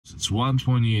It's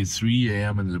 1:23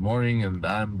 a.m. in the morning, and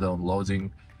I'm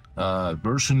downloading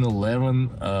version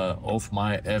 11 of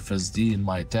my FSD in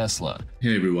my Tesla.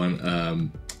 Hey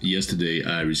everyone, yesterday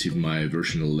I received my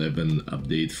version 11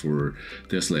 update for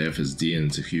Tesla FSD, and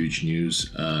it's a huge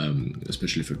news,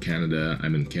 especially for Canada.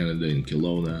 I'm in Canada, in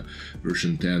Kelowna.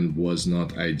 Version 10 was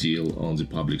not ideal on the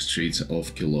public streets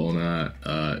of Kelowna.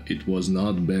 It was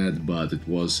not bad, but it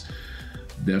was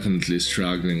definitely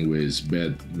struggling with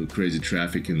crazy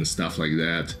traffic and stuff like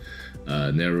that.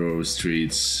 Narrow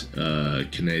streets,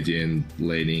 Canadian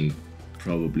laning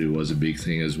probably was a big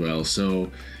thing as well. So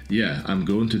yeah, I'm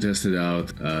going to test it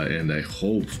out, and I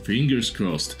hope, fingers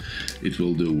crossed, it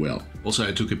will do well. Also,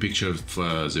 I took a picture of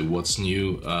the what's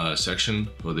new section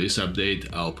for this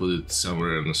update. I'll put it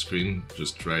somewhere on the screen,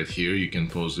 just right here. You can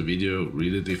pause the video,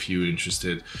 read it if you're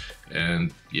interested,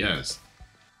 and yes,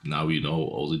 now you know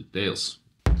all the details.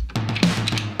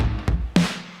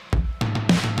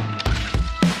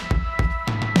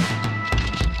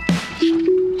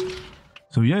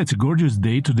 So yeah, it's a gorgeous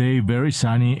day today, very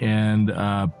sunny, and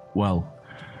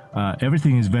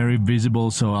everything is very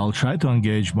visible. So I'll try to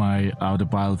engage my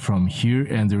autopilot from here,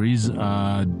 and there is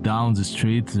down the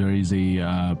street there is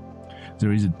a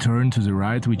turn to the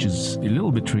right, which is a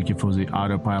little bit tricky for the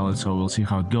autopilot. So we'll see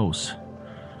how it goes.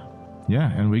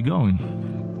 Yeah, and we're going.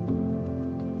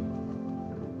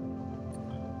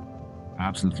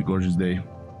 Absolutely gorgeous day.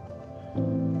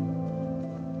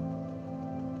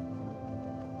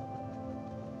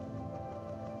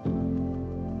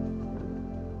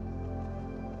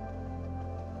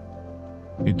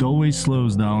 It always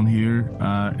slows down here,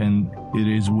 and it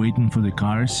is waiting for the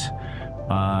cars,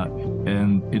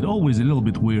 and it always a little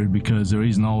bit weird because there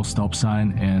is no stop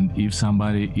sign, and if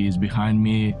somebody is behind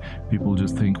me, people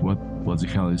just think, what the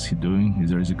hell is he doing?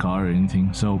 Is there a car or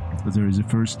anything? So there is a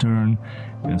first turn,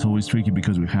 and it's always tricky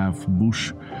because we have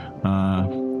bush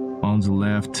on the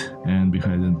left, and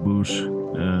behind that bush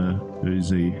there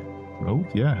is a road.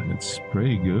 Yeah, it's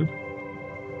pretty good.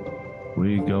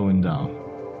 We're going down.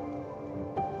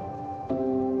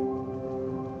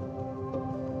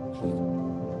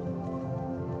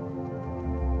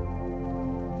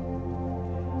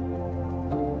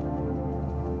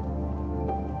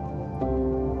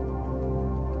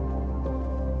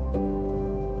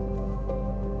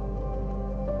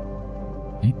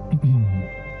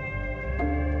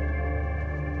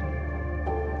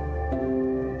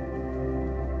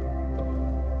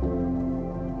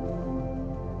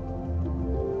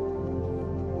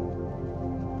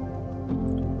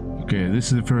 Okay,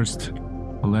 this is the first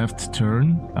left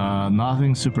turn.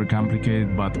 Nothing super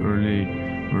complicated, but early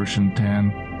version 10,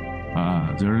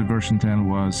 the early version 10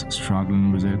 was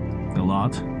struggling with it a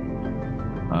lot.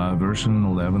 Version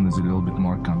 11 is a little bit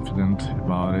more confident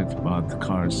about it, but the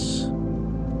cars,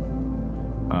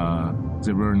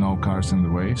 there were no cars in the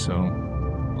way, so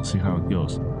we'll see how it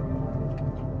goes.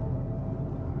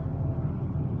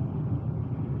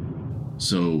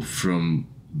 So from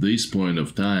this point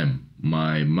of time,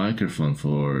 my microphone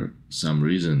for some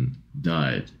reason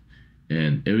died,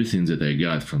 and everything that I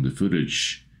got from the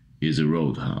footage is a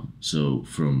road hum. So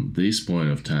from this point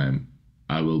of time,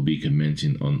 I will be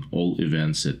commenting on all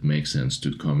events that make sense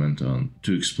to comment on,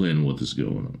 to explain what is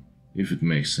going on, if it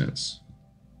makes sense.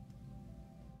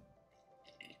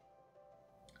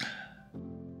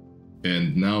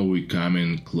 And now we come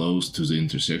in close to the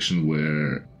intersection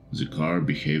where the car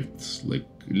behaved like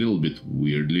a little bit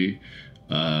weirdly.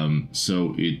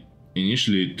 So it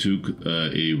initially took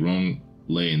a wrong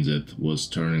lane that was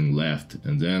turning left,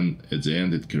 and then at the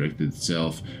end it corrected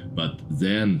itself. But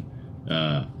then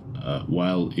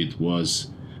while it was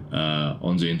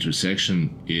on the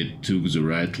intersection, it took the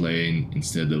right lane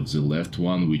instead of the left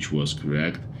one, which was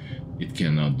correct. It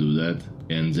cannot do that.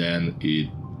 And then it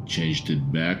changed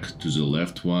it back to the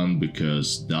left one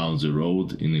because down the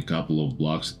road in a couple of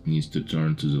blocks it needs to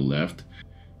turn to the left.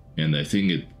 And I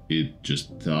think it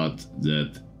just thought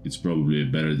that it's probably a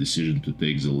better decision to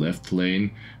take the left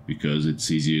lane because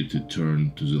it's easier to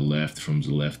turn to the left from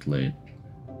the left lane,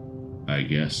 I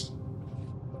guess.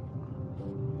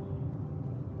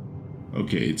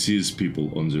 Okay, it sees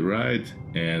people on the right,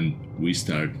 and we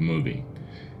start moving.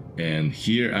 And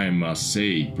here I must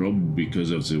say, probably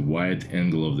because of the wide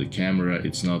angle of the camera,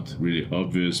 it's not really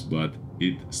obvious, but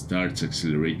it starts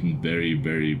accelerating very,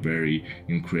 very, very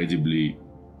incredibly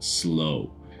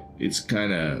slow. It's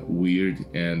kind of weird,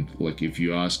 and like, if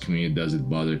you ask me, does it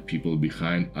bother people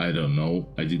behind? I don't know.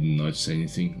 I didn't notice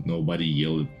anything. Nobody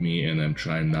yelled at me, and I'm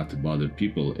trying not to bother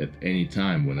people at any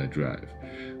time when I drive.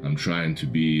 I'm trying to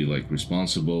be like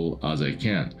responsible as I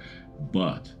can,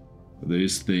 but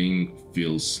this thing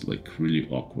feels like really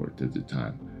awkward at the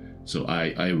time. So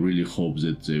I really hope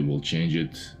that they will change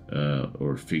it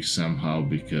or fix somehow,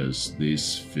 because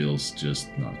this feels just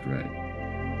not right.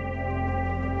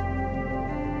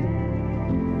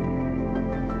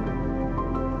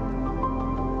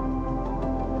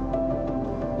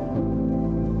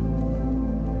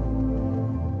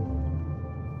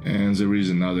 And there is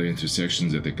another intersection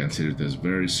that I considered as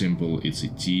very simple. It's a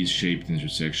T-shaped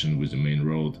intersection with the main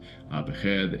road up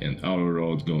ahead and our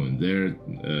road going there,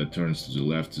 turns to the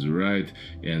left, to the right,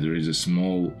 and there is a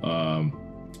small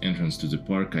entrance to the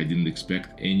park. I didn't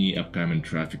expect any upcoming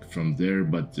traffic from there,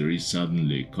 but there is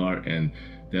suddenly a car, and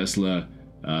Tesla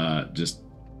just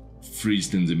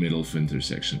freezed in the middle of the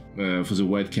intersection. For the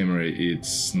wide camera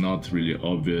it's not really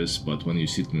obvious, but when you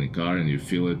sit in the car and you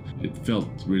feel it, it felt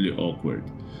really awkward.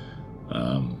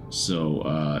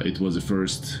 It was the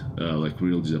first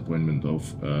real disappointment of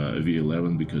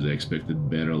V11, because I expected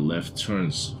better left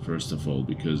turns, first of all,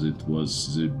 because it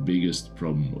was the biggest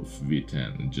problem of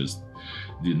V10. It just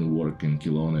didn't work in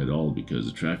Kelowna at all, because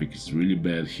the traffic is really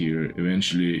bad here.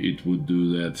 Eventually it would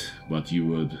do that, but you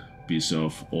would piss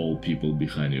off all people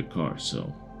behind your car,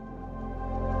 so...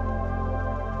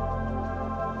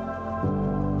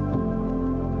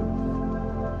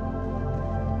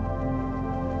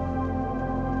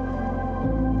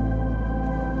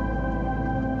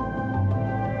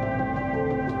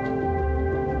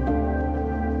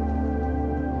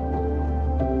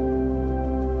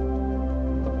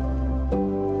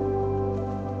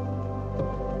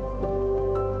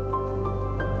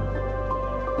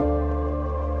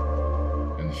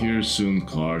 Here soon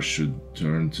cars should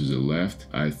turn to the left.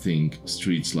 I think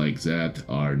streets like that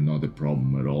are not a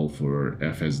problem at all for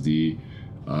FSD.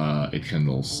 It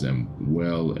handles them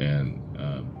well, and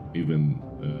even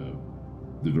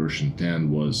the version 10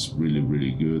 was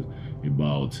really good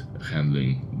about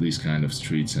handling these kind of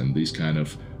streets and these kind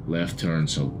of left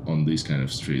turns. So on these kind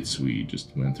of streets we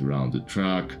just went around the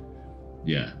track.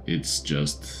 Yeah, it's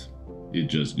just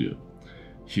good.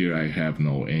 Here I have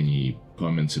no any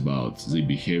comments about the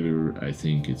behavior. I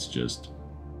think it's just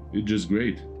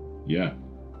great. Yeah,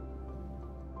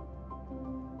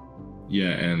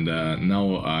 and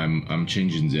now I'm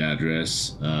changing the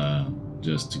address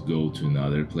just to go to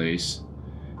another place.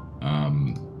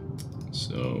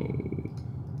 So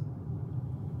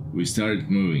we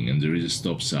started moving and there is a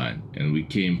stop sign, and we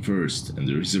came first and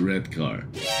there is a red car,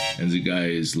 and the guy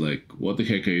is like, what the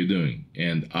heck are you doing?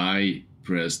 And I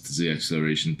pressed the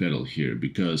acceleration pedal here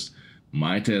because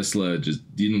my Tesla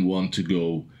just didn't want to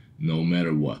go no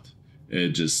matter what. It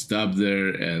just stopped there,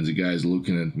 and the guy's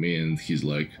looking at me and he's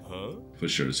like, huh? For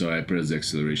sure. So I pressed the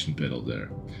acceleration pedal there.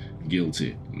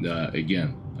 Guilty.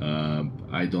 Again,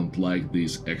 I don't like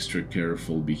this extra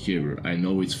careful behavior. I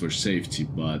know it's for safety,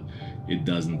 but it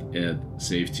doesn't add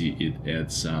safety, it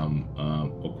adds some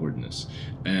awkwardness.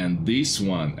 And this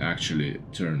one actually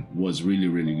turn was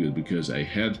really good, because I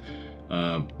had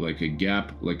like a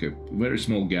gap, like a very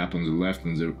small gap on the left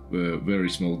and the very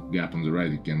small gap on the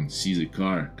right. You can see the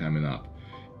car coming up,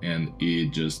 and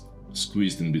it just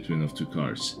squeezed in between of two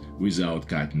cars without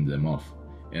cutting them off.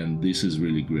 And this is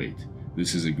really great.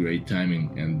 This is a great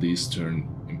timing, and this turn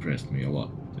impressed me a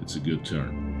lot. It's a good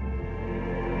turn.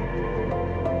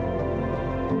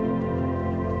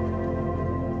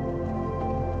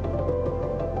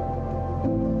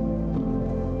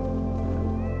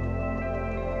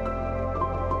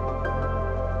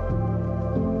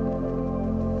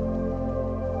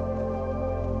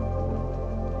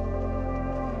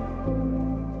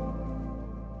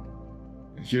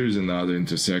 Here's another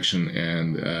intersection,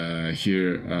 and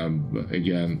here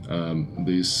again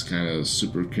this kind of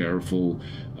super careful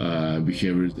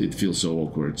behavior, it feels so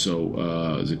awkward.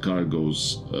 So the car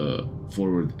goes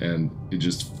forward and it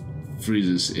just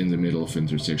freezes in the middle of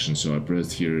intersection. So I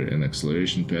pressed here an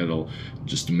acceleration pedal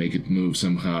just to make it move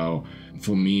somehow.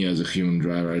 For me as a human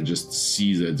driver, I just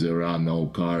see that there are no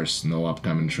cars, no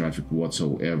upcoming traffic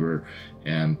whatsoever,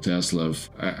 and Tesla,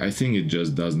 I think it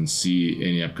just doesn't see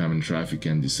any upcoming traffic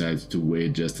and decides to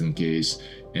wait just in case,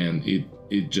 and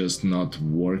it just not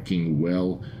working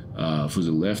well for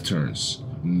the left turns.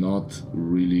 Not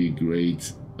really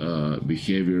great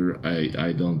behavior.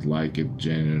 I don't like it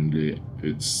genuinely.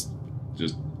 It's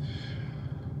just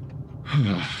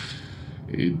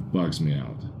it bugs me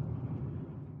out.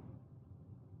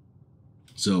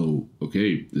 So,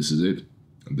 okay, this is it.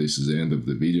 This is the end of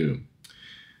the video.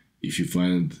 If you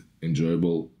find it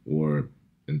enjoyable or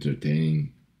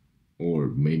entertaining or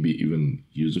maybe even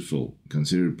useful,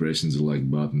 consider pressing the like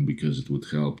button, because it would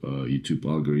help YouTube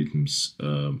algorithms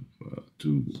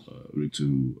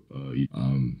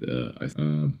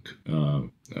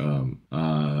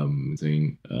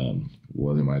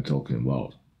what am I talking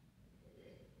about?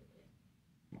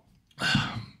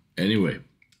 Anyway,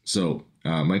 so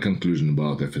my conclusion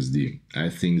about FSD. I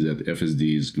think that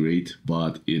FSD is great,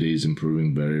 but it is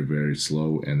improving very, very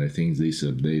slow, and I think this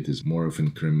update is more of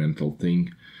an incremental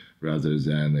thing rather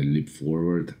than a leap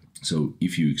forward. So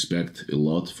if you expect a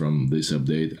lot from this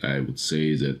update, I would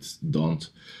say that don't,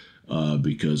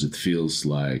 because it feels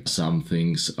like some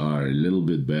things are a little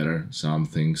bit better, some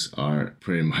things are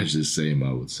pretty much the same,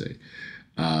 I would say.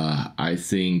 I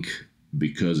think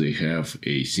because they have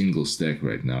a single stack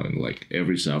right now, and like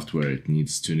every software, it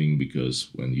needs tuning, because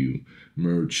when you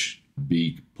merge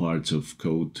big parts of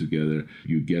code together,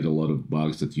 you get a lot of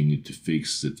bugs that you need to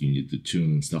fix, that you need to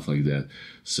tune and stuff like that.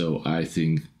 So I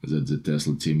think that the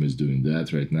Tesla team is doing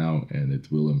that right now, and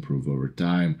it will improve over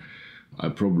time.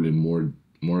 I'm probably more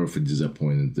of a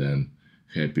disappointed than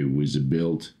happy with the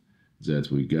build that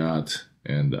we got,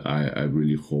 and I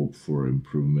really hope for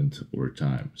improvement over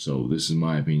time. So this is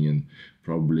my opinion.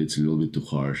 Probably it's a little bit too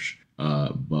harsh,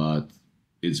 but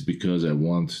it's because I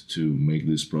want to make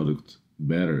this product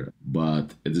better.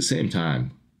 But at the same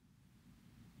time,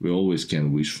 we always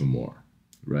can wish for more,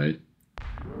 right?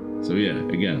 So yeah,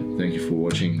 again, thank you for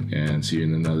watching, and see you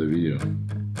in another video.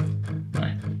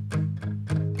 Bye.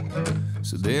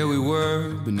 So there we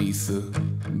were beneath the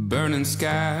burning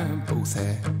sky, both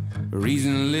had a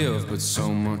reason to live, but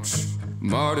so much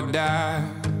more to die.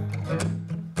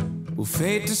 Will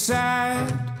fate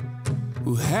decide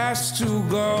who has to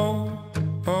go?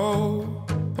 Oh,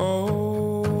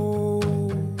 oh.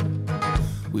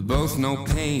 We both know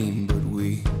pain, but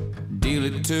we deal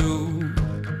it too.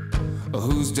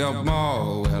 Who's dealt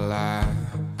more? Well, I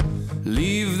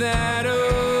leave that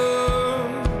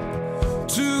up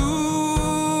to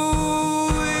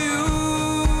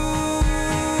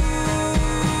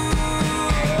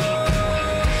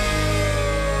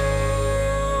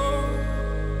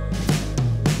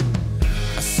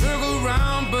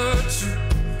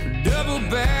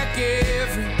back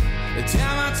every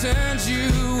time I turned you.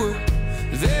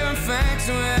 There in fact,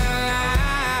 well,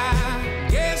 I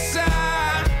guess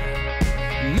I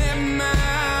met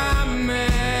my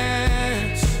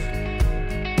match.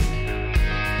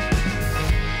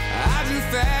 I drew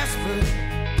fast, but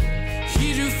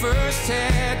he drew first.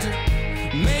 Had to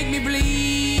make me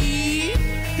bleed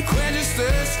to quench his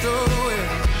thirst. Oh,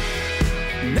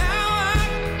 yeah. Now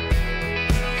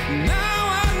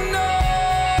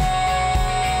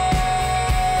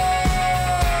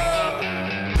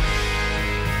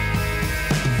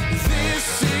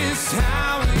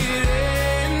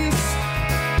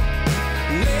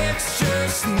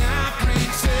not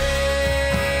pretend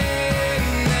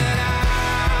that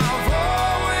I've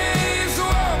always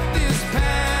walked this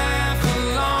path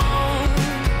alone,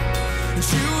 and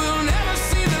you will never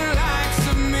see the likes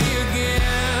of me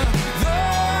again. Though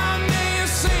I may have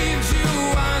saved you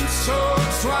once or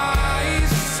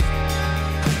twice,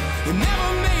 it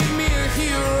never made me a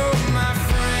hero, my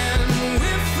friend.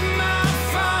 With my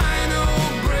final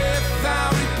breath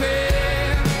I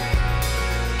repent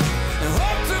and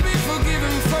hope to be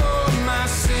forgiven for my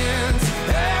sins.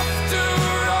 After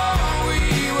all, we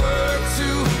were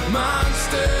two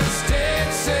monsters dead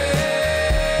set.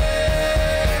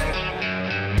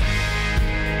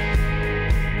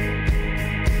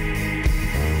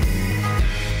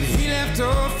 He left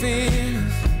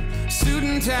orphans, suit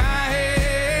and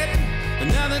tie,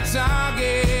 another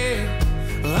target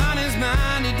on his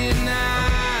mind. He did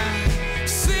not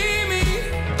see me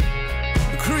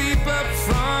creep up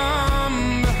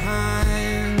from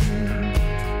behind.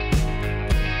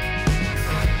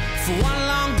 For one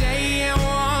long day and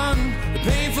one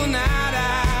painful night,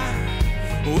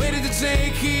 I waited to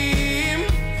take him,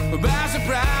 but by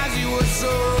surprise he was so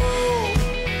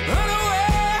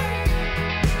unaware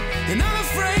and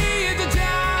unafraid to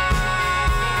die.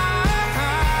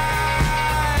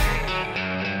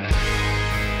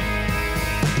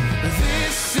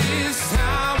 This is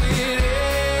how it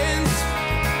ends.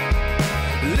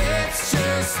 Let's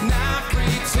just not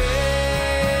pretend.